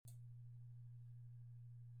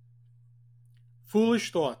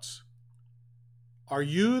Foolish thoughts. Are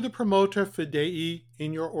you the promoter fidei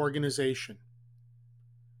in your organization?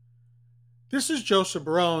 This is Joseph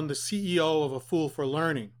Barone, the CEO of A Fool for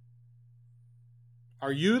Learning.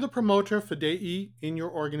 Are you the promoter fidei in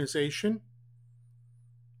your organization?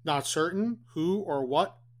 Not certain who or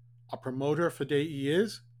what a promoter fidei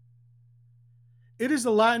is? It is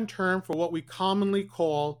the Latin term for what we commonly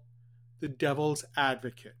call the devil's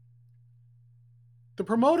advocate. The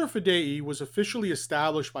promoter fidei was officially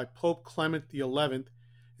established by Pope Clement XI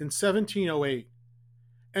in 1708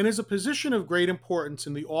 and is a position of great importance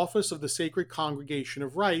in the office of the Sacred Congregation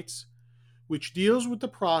of Rites, which deals with the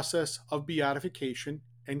process of beatification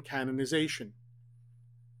and canonization.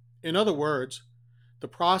 In other words, the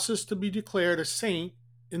process to be declared a saint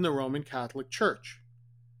in the Roman Catholic Church.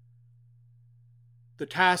 The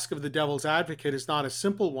task of the devil's advocate is not a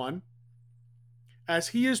simple one, as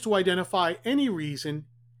he is to identify any reason,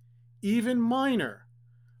 even minor,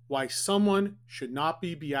 why someone should not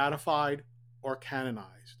be beatified or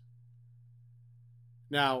canonized.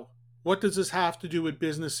 Now, what does this have to do with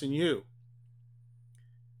business and you?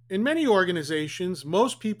 In many organizations,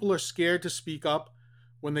 most people are scared to speak up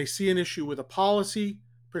when they see an issue with a policy,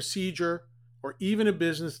 procedure, or even a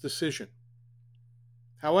business decision.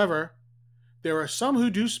 However, there are some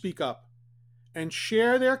who do speak up and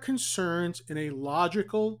share their concerns in a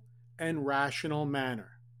logical and rational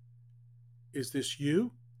manner. Is this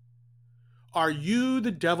you? Are you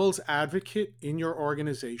the devil's advocate in your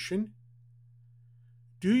organization?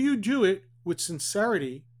 Do you do it with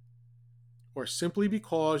sincerity or simply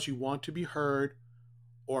because you want to be heard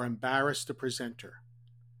or embarrass the presenter?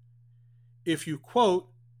 If you, quote,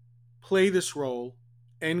 play this role,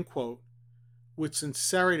 end quote, with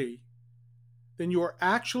sincerity, then you are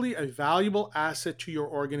actually a valuable asset to your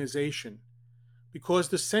organization because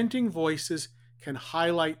dissenting voices can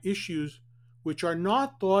highlight issues which are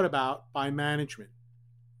not thought about by management.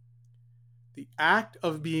 The act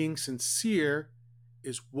of being sincere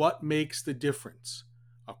is what makes the difference,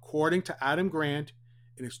 according to Adam Grant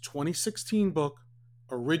in his 2016 book,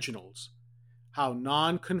 Originals: How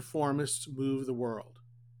Nonconformists Move the World.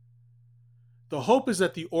 The hope is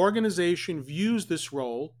that the organization views this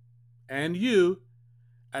role, and you,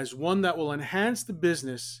 as one that will enhance the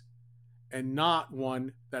business and not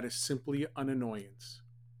one that is simply an annoyance.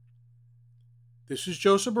 This is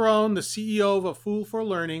Joseph Barone, the CEO of A Fool for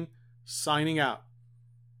Learning, signing out.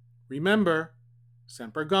 Remember,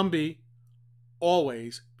 Semper Gumby,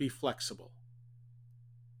 always be flexible.